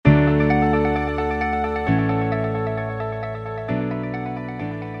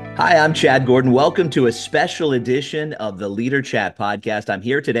Hi, I'm Chad Gordon. Welcome to a special edition of the Leader Chat podcast. I'm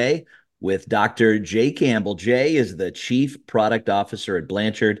here today with Dr. Jay Campbell. Jay is the Chief Product Officer at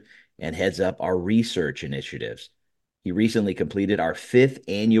Blanchard and heads up our research initiatives. He recently completed our fifth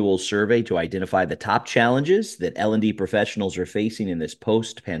annual survey to identify the top challenges that L&D professionals are facing in this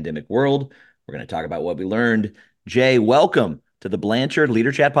post-pandemic world. We're going to talk about what we learned. Jay, welcome to the Blanchard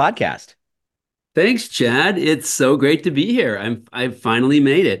Leader Chat podcast. Thanks, Chad. It's so great to be here. I've finally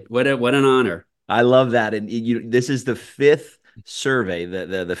made it. What an honor. I love that. And this is the fifth survey,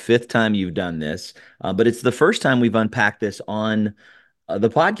 the fifth time you've done this, but it's the first time we've unpacked this on the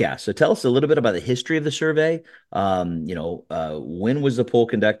podcast. So tell us a little bit about the history of the survey. When was the poll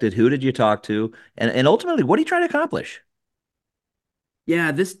conducted? Who did you talk to? And ultimately, what are you trying to accomplish?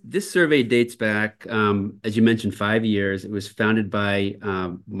 Yeah, this survey dates back, as you mentioned, 5 years. It was founded by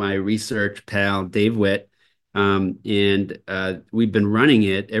my research pal Dave Witt, and we've been running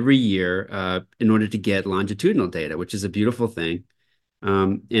it every year in order to get longitudinal data, which is a beautiful thing.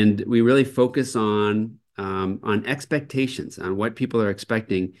 And we really focus on expectations, on what people are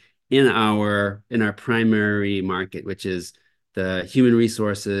expecting in our primary market, which is the human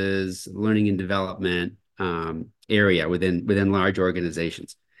resources, learning and development area within large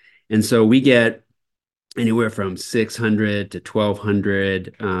organizations. And so we get anywhere from 600 to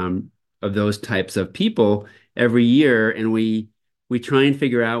 1,200 of those types of people every year, and we try and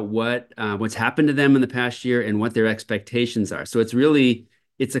figure out what's happened to them in the past year and what their expectations are. So it's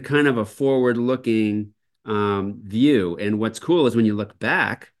a kind of a forward-looking view. And what's cool is when you look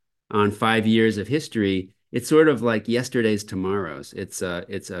back on 5 years of history, it's sort of like yesterday's tomorrows. It's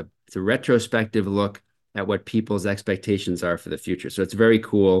a retrospective look at what people's expectations are for the future. So it's very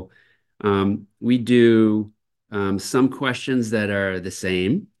cool. We do some questions that are the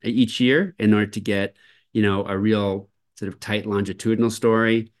same each year in order to get, a real sort of tight longitudinal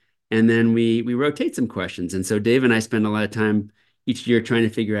story. And then we rotate some questions. And so Dave and I spend a lot of time each year trying to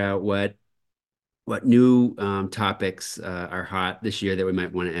figure out what new topics are hot this year that we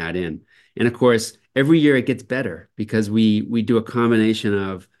might want to add in. And of course, every year it gets better because we do a combination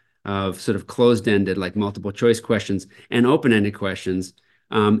of sort of closed-ended, like multiple choice questions, and open-ended questions,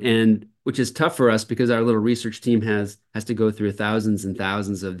 and which is tough for us because our little research team has to go through thousands and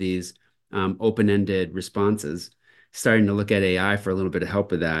thousands of these open-ended responses. Starting to look at AI for a little bit of help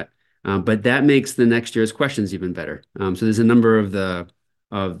with that, but that makes the next year's questions even better. So there's a number of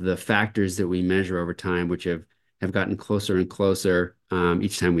the factors that we measure over time, which have gotten closer and closer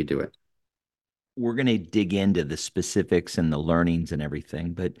each time we do it. We're going to dig into the specifics and the learnings and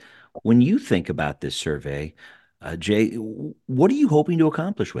everything. But when you think about this survey, Jay, what are you hoping to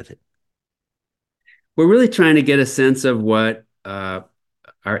accomplish with it? We're really trying to get a sense of what our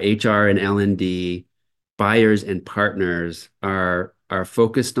HR and L&D buyers and partners are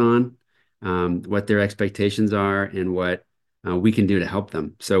focused on, what their expectations are, and what we can do to help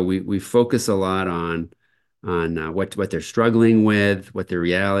them. So we focus a lot on what they're struggling with, what their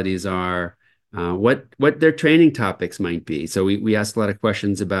realities are, what their training topics might be. So we ask a lot of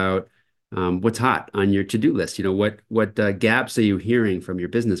questions about what's hot on your to-do list. What gaps are you hearing from your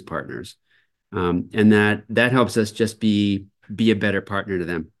business partners, and that helps us just be a better partner to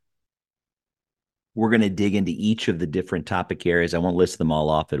them. We're going to dig into each of the different topic areas. I won't list them all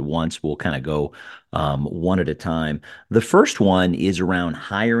off at once. We'll kind of go one at a time. The first one is around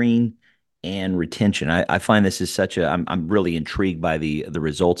hiring and retention. I find this is I'm really intrigued by the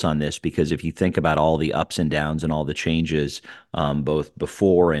results on this because if you think about all the ups and downs and all the changes, both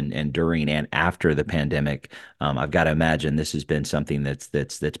before and during and after the pandemic, I've got to imagine this has been something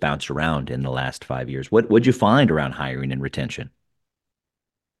that's bounced around in the last 5 years. What'd you find around hiring and retention?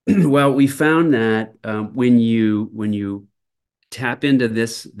 Well, we found that when you tap into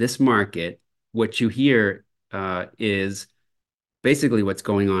this market, what you hear is basically what's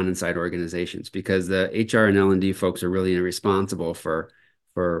going on inside organizations because the HR and L&D folks are really responsible for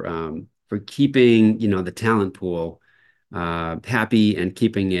keeping the talent pool happy and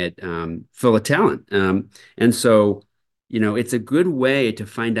keeping it full of talent. And so it's a good way to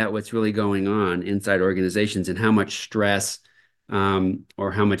find out what's really going on inside organizations and how much stress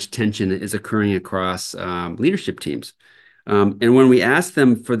or how much tension is occurring across leadership teams. And when we ask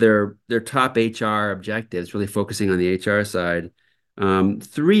them for their top HR objectives, really focusing on the HR side,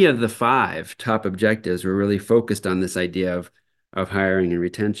 three of the five top objectives were really focused on this idea of hiring and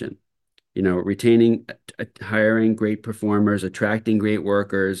retention. Retaining, hiring great performers, attracting great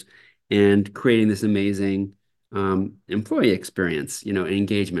workers, and creating this amazing employee experience, and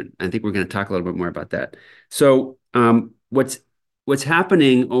engagement. I think we're going to talk a little bit more about that. So, what's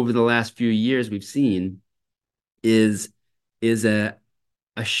happening over the last few years we've seen is is a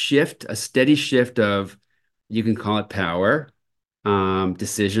a steady shift of, you can call it power,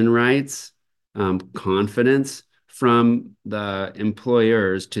 decision rights, confidence from the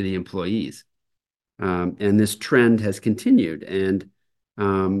employers to the employees. And this trend has continued. And,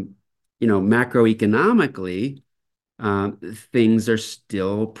 um, macroeconomically, things are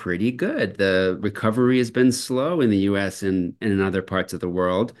still pretty good. The recovery has been slow in the US and in other parts of the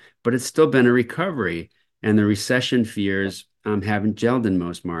world, but it's still been a recovery. And the recession fears haven't gelled in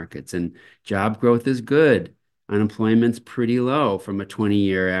most markets. And job growth is good. Unemployment's pretty low from a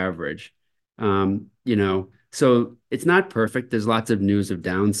 20-year average. So it's not perfect. There's lots of news of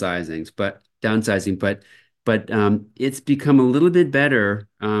downsizing, but it's become a little bit better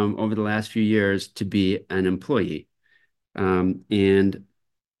over the last few years to be an employee. And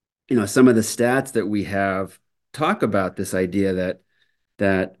some of the stats that we have talk about this idea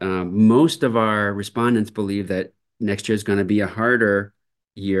that most of our respondents believe that next year is going to be a harder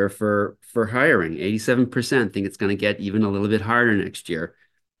year for hiring. 87% think it's going to get even a little bit harder next year.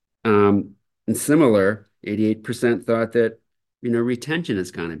 And similar, 88% thought that retention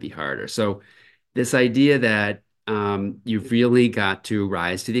is going to be harder. So this idea that you've really got to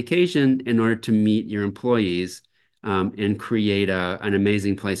rise to the occasion in order to meet your employees and create an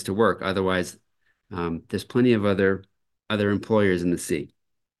amazing place to work. Otherwise, there's plenty of other employers in the sea.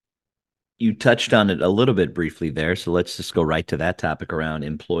 You touched on it a little bit briefly there, so let's just go right to that topic around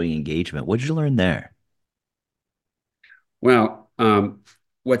employee engagement. What did you learn there? Well,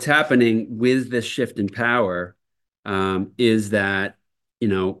 what's happening with this shift in power is that, you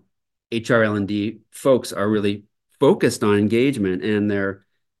know, HRL&D folks are really focused on engagement, and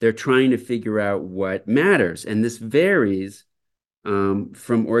they're trying to figure out what matters. And this varies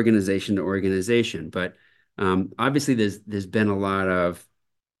from organization to organization. But obviously, there's been a lot of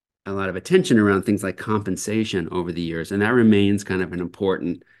attention around things like compensation over the years, and that remains kind of an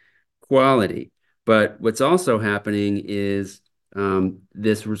important quality. But what's also happening is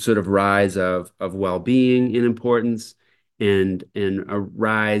this sort of rise of well-being in importance and a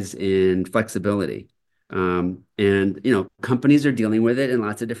rise in flexibility. And companies are dealing with it in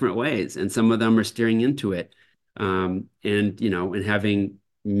lots of different ways, and some of them are steering into it, and having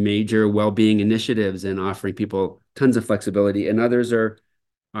major well-being initiatives and offering people tons of flexibility, and others are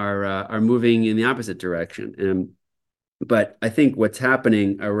moving in the opposite direction. But I think what's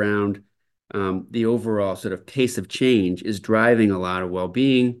happening around the overall sort of pace of change is driving a lot of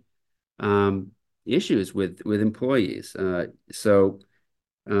well-being issues with employees. For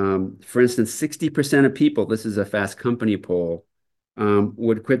instance, 60% of people, this is a Fast Company poll,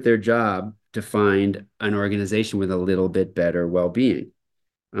 would quit their job to find an organization with a little bit better well-being.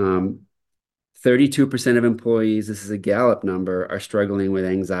 32% of employees, this is a Gallup number, are struggling with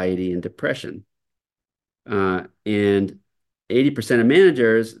anxiety and depression. And 80% of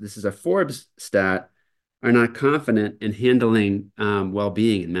managers, this is a Forbes stat, are not confident in handling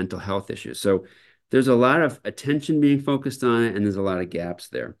well-being and mental health issues. So there's a lot of attention being focused on it, and there's a lot of gaps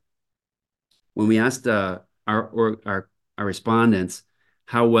there. When we asked our respondents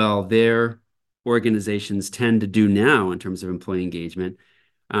how well their organizations tend to do now in terms of employee engagement,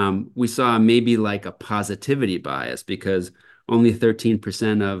 we saw maybe like a positivity bias, because only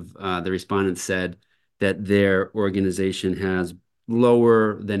 13% of the respondents said that their organization has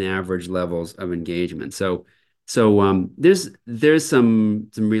lower than average levels of engagement. So there's some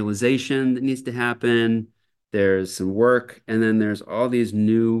realization that needs to happen. There's some work, and then there's all these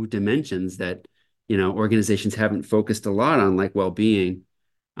new dimensions that organizations haven't focused a lot on, like well-being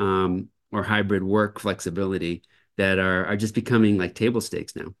or hybrid work flexibility, that are just becoming like table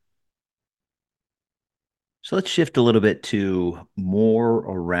stakes now. So let's shift a little bit to more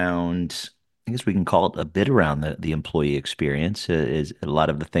around, I guess we can call it a bit around the employee experience. Is a lot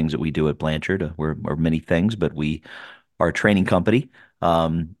of the things that we do at Blanchard. We're many things, but we are a training company.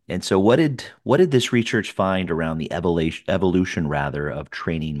 And so what did this research find around the evolution rather of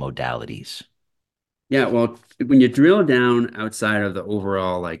training modalities? Yeah, well, when you drill down outside of the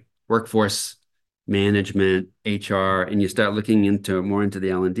overall like workforce management, HR, and you start looking more into the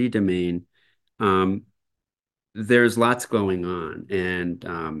L&D domain, um, there's lots going on,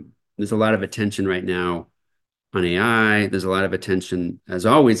 and there's a lot of attention right now on AI. There's a lot of attention, as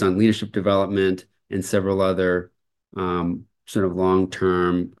always, on leadership development and several other sort of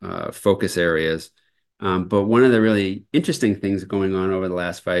long-term focus areas. But one of the really interesting things going on over the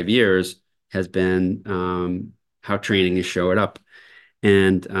last 5 years has been how training is showing up.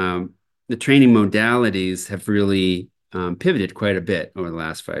 And the training modalities have really pivoted quite a bit over the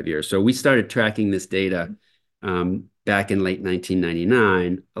last 5 years. So we started tracking this data back in late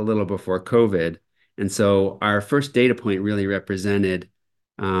 1999, a little before COVID. And so our first data point really represented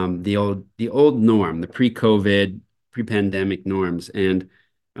the old norm, the pre-COVID, pre-pandemic norms, and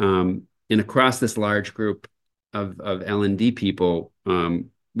across this large group of L&D people,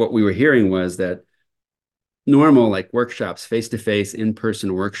 what we were hearing was that normal like workshops, face-to-face,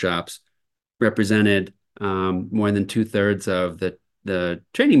 in-person workshops represented more than two-thirds of the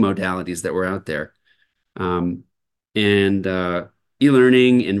training modalities that were out there. Um, and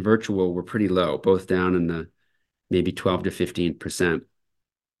e-learning and virtual were pretty low, both down in the maybe 12 to 15%.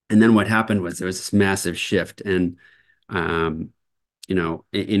 And then what happened was there was this massive shift, and um,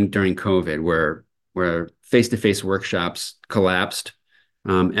 in during COVID, where face-to-face workshops collapsed.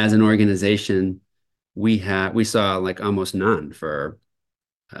 As an organization, we saw like almost none for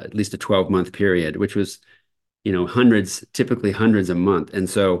at least a 12-month period, which was hundreds, typically hundreds a month. And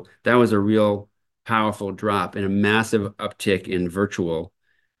so that was a real powerful drop and a massive uptick in virtual.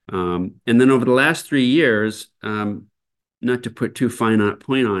 And then over the last 3 years, not to put too fine a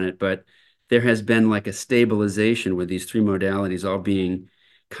point on it, but there has been like a stabilization with these three modalities all being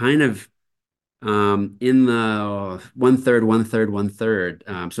kind of in the one third, one third, one third.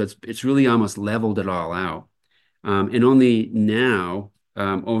 So it's really almost leveled it all out. And only now,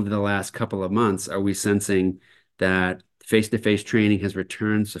 over the last couple of months, are we sensing that face-to-face training has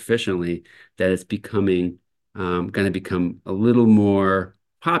returned sufficiently that it's becoming going to become a little more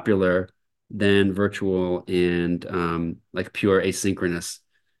popular than virtual and like pure asynchronous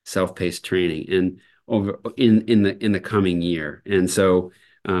self-paced training and over in the coming year. And so,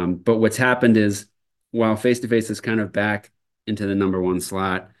 but what's happened is while face-to-face is kind of back into the number one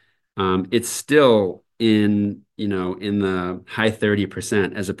slot, it's still in the high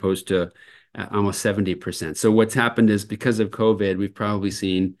 30% as opposed to almost 70%. So what's happened is because of COVID, we've probably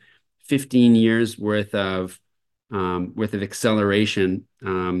seen 15 years worth of acceleration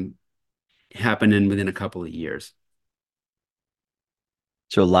happening within a couple of years.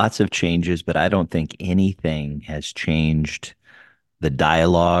 So lots of changes, but I don't think anything has changed the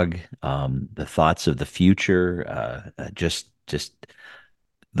dialogue, the thoughts of the future. Just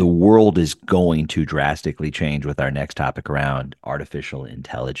the world is going to drastically change with our next topic around artificial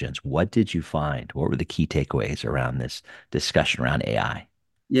intelligence. What did you find? What were the key takeaways around this discussion around AI?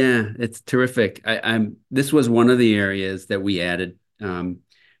 Yeah, it's terrific. This was one of the areas that we added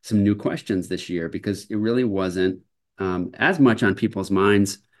some new questions this year because it really wasn't as much on people's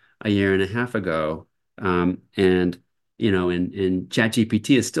minds a year and a half ago. And and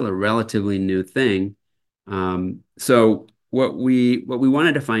ChatGPT is still a relatively new thing. So what we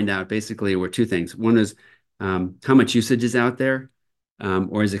wanted to find out basically were two things. One is how much usage is out there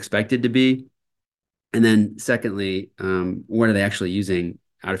or is expected to be, and then secondly, what are they actually using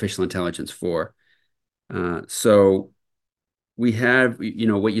artificial intelligence for? So we have,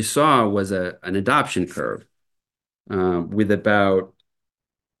 what you saw was an adoption curve with about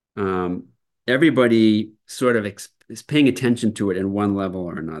um, everybody sort of is paying attention to it in one level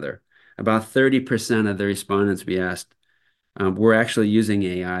or another. About 30% of the respondents we asked were actually using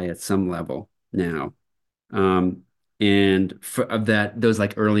AI at some level now. Um, and of that, those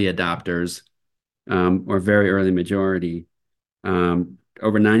like early adopters or very early majority, over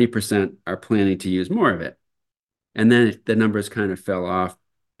 90% are planning to use more of it. And then the numbers kind of fell off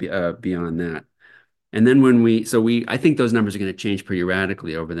beyond that. And then I think those numbers are going to change pretty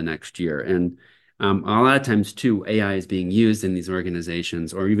radically over the next year. And a lot of times too, AI is being used in these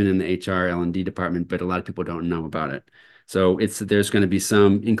organizations or even in the HR L&D department, but a lot of people don't know about it. So there's going to be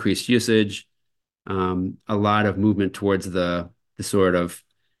some increased usage, a lot of movement towards the sort of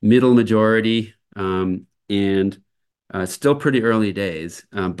middle majority, and still pretty early days,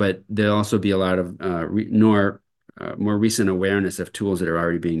 but there'll also be a lot of more recent awareness of tools that are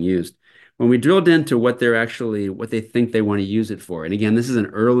already being used. When we drilled into what they think they want to use it for, and again, this is an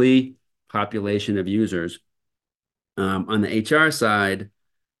early population of users. On the HR side,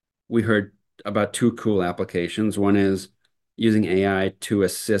 we heard about two cool applications. One is using AI to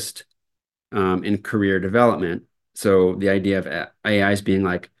assist in career development. So the idea of AIs being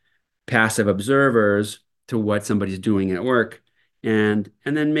like passive observers to what somebody's doing at work and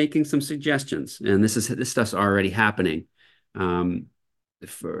then making some suggestions. And this stuff's already happening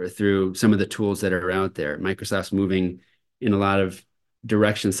through some of the tools that are out there. Microsoft's moving in a lot of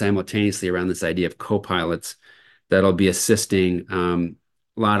directions simultaneously around this idea of co-pilots that'll be assisting a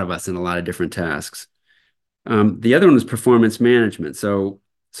lot of us in a lot of different tasks. The other one was performance management. So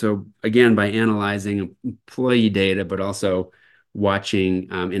again, by analyzing employee data, but also watching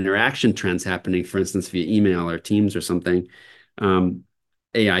interaction trends happening, for instance, via email or Teams or something,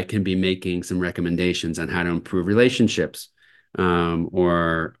 AI can be making some recommendations on how to improve relationships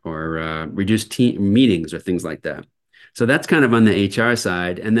or reduce team meetings or things like that. So that's kind of on the HR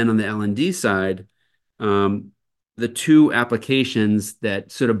side. And then on the L&D side, um, the two applications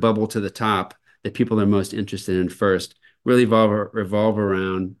that sort of bubble to the top that people are most interested in first really revolve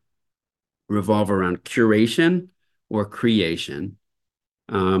around curation or creation.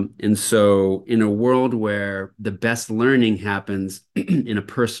 And so in a world where the best learning happens in a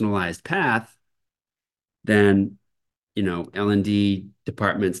personalized path, then L&D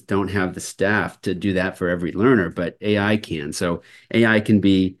departments don't have the staff to do that for every learner, but AI can. So AI can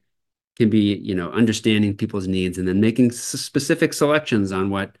be understanding people's needs and then making specific selections on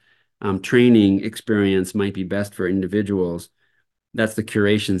what training experience might be best for individuals. That's the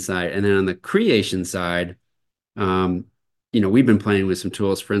curation side. And then on the creation side, um, we've been playing with some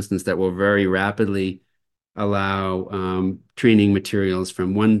tools, for instance, that will very rapidly allow training materials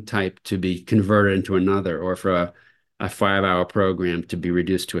from one type to be converted into another, or for a 5-hour program to be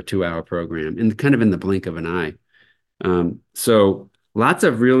reduced to a 2-hour program, and kind of in the blink of an eye. So lots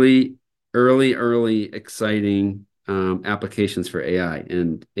of really early, exciting applications for AI,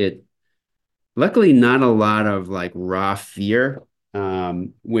 and it luckily not a lot of like raw fear,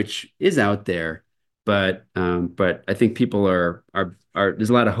 which is out there, but I think people are there's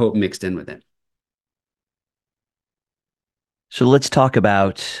a lot of hope mixed in with it. So let's talk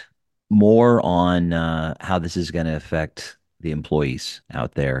about more on how this is going to affect the employees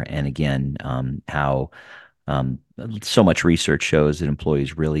out there. And again, how um, so much research shows that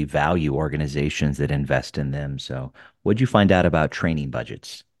employees really value organizations that invest in them. So, what did you find out about training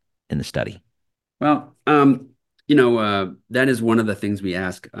budgets in the study? Well, that is one of the things we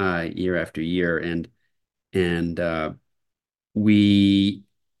ask year after year, and we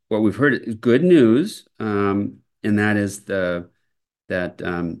what we've heard is good news, and that is the that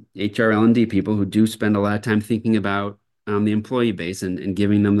HR L&D people who do spend a lot of time thinking about the employee base and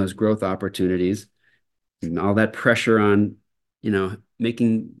giving them those growth opportunities, and all that pressure on,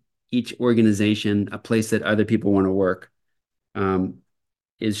 making each organization a place that other people want to work. Um,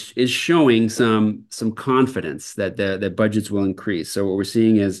 is showing some confidence that the budgets will increase. So what we're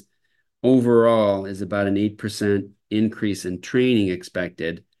seeing is overall is about an 8% increase in training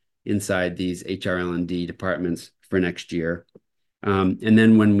expected inside these HRL&D departments for next year. And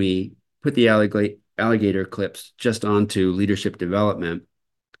then when we put the alligator clips just onto leadership development,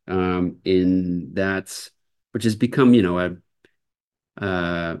 in that's which has become, a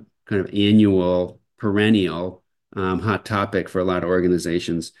kind of annual, perennial hot topic for a lot of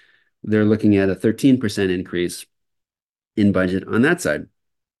organizations. They're looking at a 13% increase in budget on that side,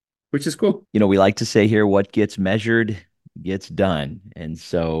 which is cool. We like to say here, what gets measured gets done. And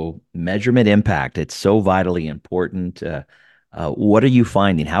so, measurement impact, it's so vitally important. What are you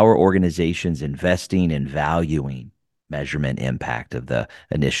finding? How are organizations investing and valuing measurement impact of the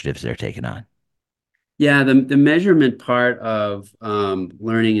initiatives they're taking on? Yeah, the measurement part of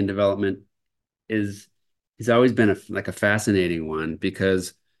learning and development is has always been like a fascinating one,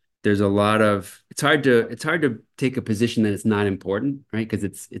 because there's a lot of it's hard to take a position that it's not important, right? Because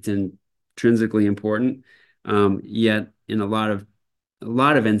it's intrinsically important. Yet in a lot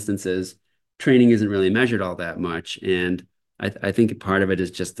of instances, training isn't really measured all that much, and I think part of it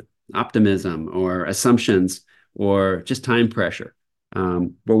is just optimism or assumptions or just time pressure.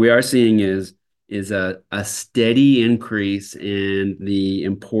 What we are seeing is a steady increase in the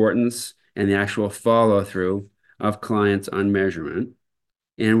importance and the actual follow through of clients on measurement.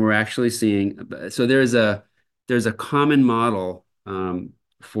 And we're actually seeing, so there's a common model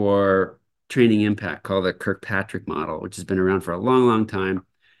for training impact called the Kirkpatrick model, which has been around for a long time.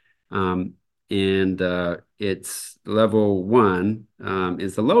 Um, and it's level one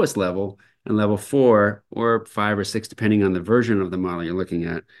is the lowest level, and level four or five or six, depending on the version of the model you're looking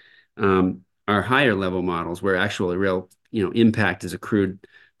at, are higher level models where actual real impact is accrued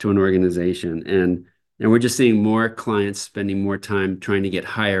to an organization. And we're just seeing more clients spending more time trying to get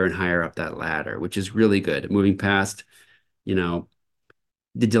higher and higher up that ladder, which is really good. Moving past, you know,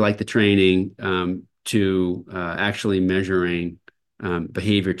 did you like the training, to actually measuring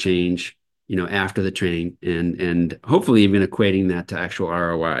behavior change, after the training, and hopefully even equating that to actual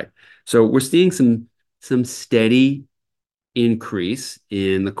ROI. So we're seeing some steady increase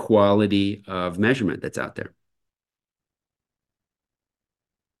in the quality of measurement that's out there.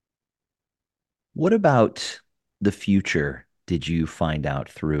 What about the future did you find out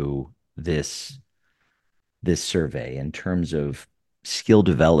through this survey in terms of skill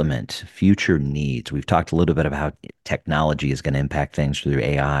development, future needs? We've talked a little bit about how technology is going to impact things through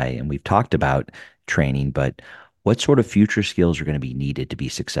AI, and we've talked about training, but what sort of future skills are going to be needed to be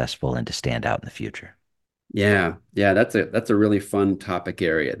successful and to stand out in the future? Yeah, that's a really fun topic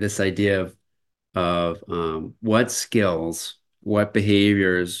area. This idea of of what skills, what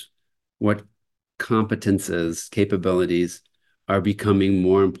behaviors, what competences, capabilities are becoming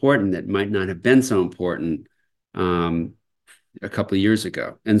more important that might not have been so important um, a couple of years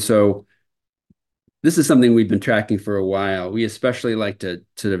ago. And so this is something we've been tracking for a while. We especially like to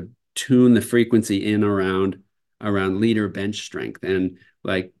tune the frequency in around leader bench strength. And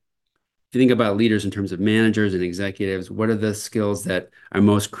like if you think about leaders in terms of managers and executives, what are the skills that are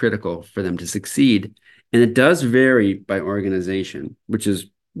most critical for them to succeed? And it does vary by organization, which is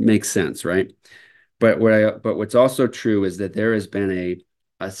makes sense, right? But what's also true is that there has been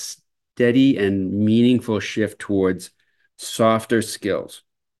a steady and meaningful shift towards softer skills.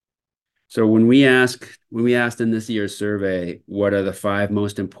 So when we asked in this year's survey, what are the five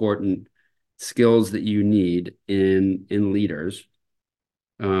most important skills that you need in leaders?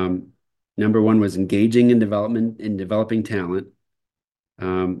 Um, Number one was engaging in development in developing talent,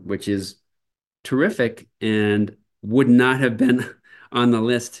 which is terrific and would not have been on the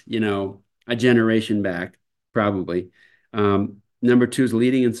list, a generation back, probably. Number two is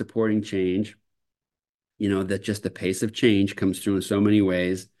leading and supporting change. That just the pace of change comes through in so many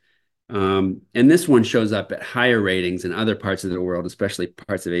ways. And this one shows up at higher ratings in other parts of the world, especially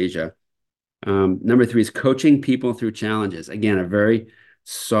parts of Asia. Number three is coaching people through challenges. Again, a very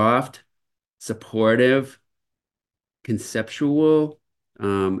soft, supportive, conceptual,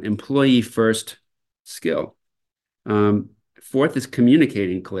 employee first skill. Fourth is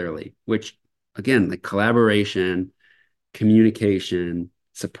communicating clearly, which again, like collaboration, communication,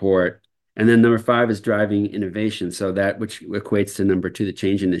 support. And then number five is driving innovation. So that which equates to number two, the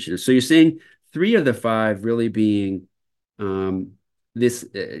change initiative. So you're seeing three of the five really being this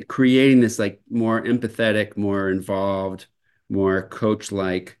creating this like more empathetic, more involved, more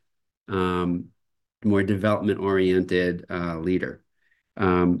coach-like, um, more development-oriented leader.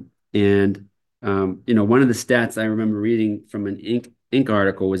 And one of the stats I remember reading from an Inc.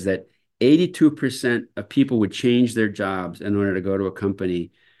 article was that 82% of people would change their jobs in order to go to a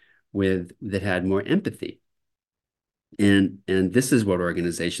company with that had more empathy. And this is what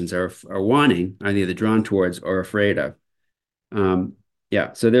organizations are wanting, are either drawn towards or afraid of.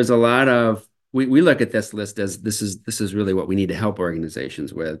 Yeah, so there's a lot of we look at this list as this is really what we need to help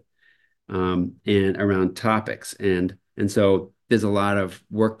organizations with, and around topics. And so there's a lot of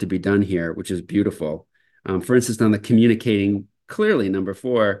work to be done here, which is beautiful. For instance, on the communicating clearly, number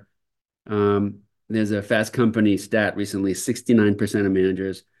four, there's a Fast Company stat recently, 69% of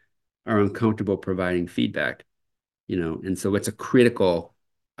managers are uncomfortable providing feedback, and so it's a critical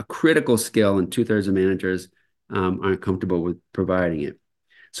skill, and two-thirds of managers aren't comfortable with providing it.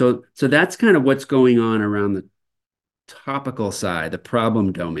 So that's kind of what's going on around the topical side, the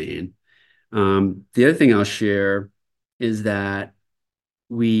problem domain. The other thing I'll share is that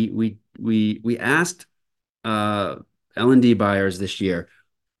we asked L&D buyers this year,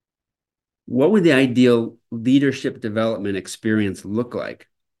 what would the ideal leadership development experience look like?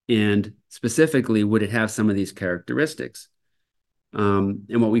 And specifically, would it have some of these characteristics? And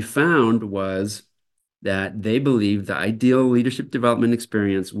what we found was that they believe the ideal leadership development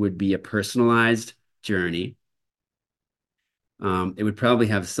experience would be a personalized journey. It would probably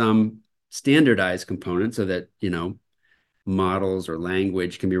have some standardized components so that, models or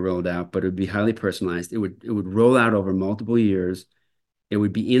language can be rolled out, but it would be highly personalized. It would roll out over multiple years. It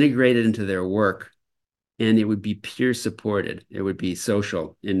would be integrated into their work, and it would be peer supported. It would be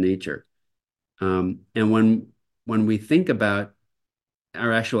social in nature. And when we think about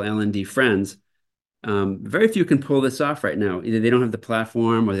our actual L&D friends, very few can pull this off right now. Either they don't have the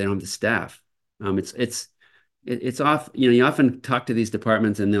platform or they don't have the staff. It's off. You often talk to these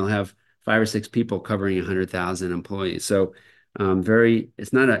departments and they'll have five or six people covering 100,000 employees. So well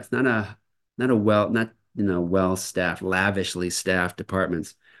staffed, lavishly staffed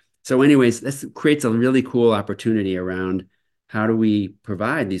departments. So anyways, this creates a really cool opportunity around how do we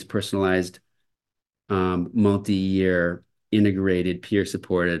provide these personalized, multi-year integrated peer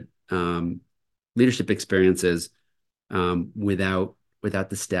supported leadership experiences, without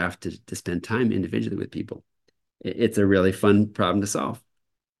the staff to spend time individually with people. It's a really fun problem to solve.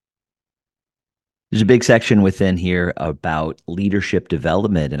 There's a big section within here about leadership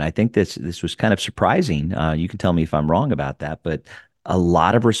development, and I think this was kind of surprising. You can tell me if I'm wrong about that, but a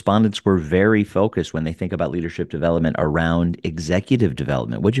lot of respondents were very focused when they think about leadership development around executive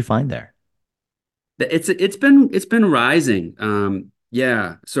development. What'd you find there? It's been rising.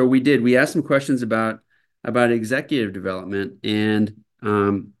 Yeah. So we asked some questions about executive development, and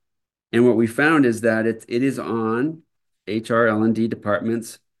what we found is that it is on HR L&D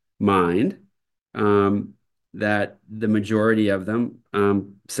department's mind. That the majority of them,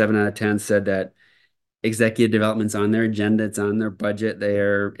 7 out of 10 said that executive development's on their agenda, it's on their budget.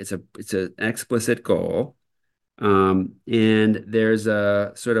 It's an explicit goal. And there's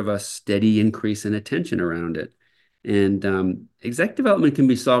a sort of a steady increase in attention around it. And exec development can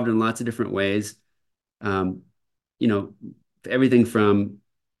be solved in lots of different ways. Um, you know, everything from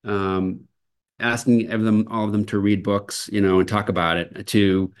um, asking all of them to read books, and talk about it,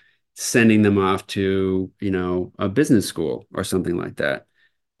 to sending them off to, a business school or something like that.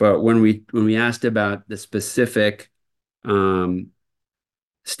 But when we asked about the specific um,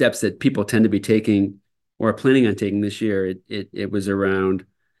 steps that people tend to be taking or are planning on taking this year, it was around,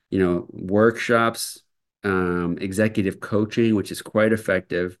 workshops, executive coaching, which is quite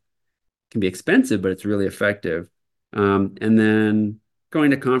effective. Can be expensive, but it's really effective. And then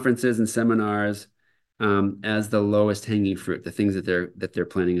going to conferences and seminars as the lowest hanging fruit, the things that they're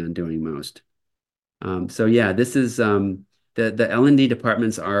planning on doing most. So yeah, this is the L&D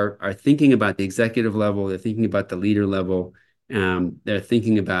departments are thinking about the executive level. They're thinking about the leader level. They're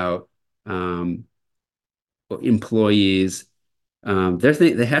thinking about um, employees.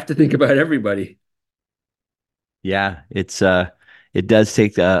 They have to think about everybody. Yeah, it does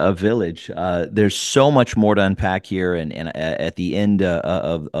take a village. There's so much more to unpack here, and at the end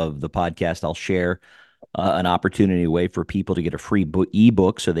of the podcast, I'll share an opportunity way for people to get a free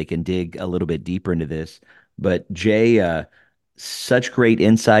ebook so they can dig a little bit deeper into this. But Jay, such great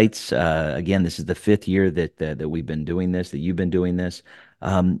insights. Again, this is the fifth year that we've been doing this, that you've been doing this.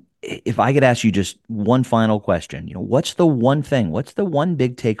 If I could ask you just one final question, what's the one thing, what's the one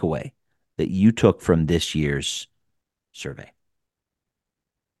big takeaway that you took from this year's survey?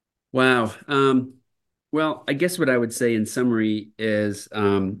 Wow. Well, I guess what I would say in summary is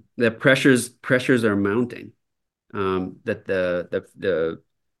that pressures are mounting. That the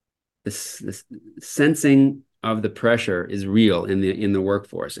sensing of the pressure is real in the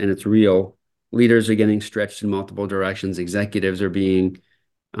workforce, and it's real. Leaders are getting stretched in multiple directions. Executives are being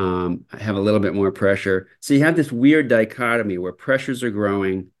have a little bit more pressure. So you have this weird dichotomy where pressures are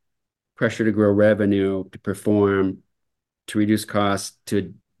growing, pressure to grow revenue, to perform, to reduce costs,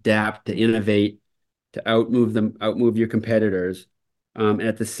 to adapt, to innovate, to outmove your competitors. And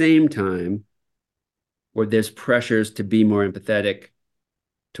at the same time, where there's pressures to be more empathetic,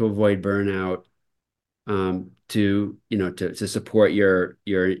 to avoid burnout, to support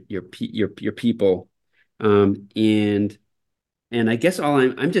your people, and I guess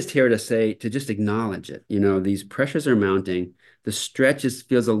I'm just here to say, to just acknowledge it. These pressures are mounting. The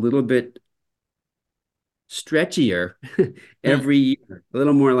feels a little bit stretchier Hmm. every year, a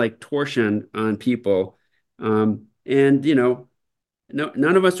little more like torsion on people. And no,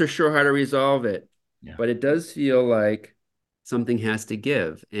 none of us are sure how to resolve it, Yeah. but it does feel like something has to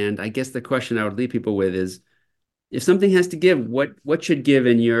give. And I guess the question I would leave people with is, if something has to give, what should give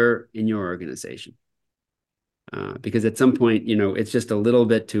in your organization? Because at some point, it's just a little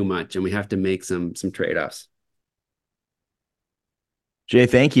bit too much, and we have to make some trade-offs. Jay,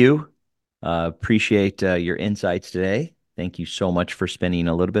 thank you. Appreciate your insights today. Thank you so much for spending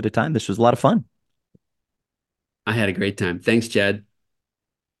a little bit of time. This was a lot of fun. I had a great time. Thanks, Chad.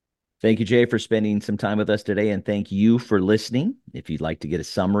 Thank you, Jay, for spending some time with us today. And thank you for listening. If you'd like to get a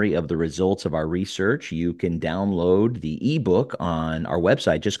summary of the results of our research, you can download the ebook on our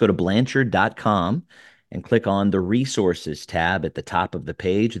website. Just go to blanchard.com and click on the resources tab at the top of the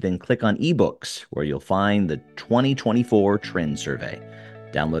page. Then click on ebooks, where you'll find the 2024 Trend Survey.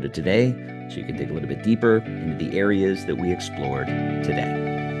 Download it today so you can dig a little bit deeper into the areas that we explored today.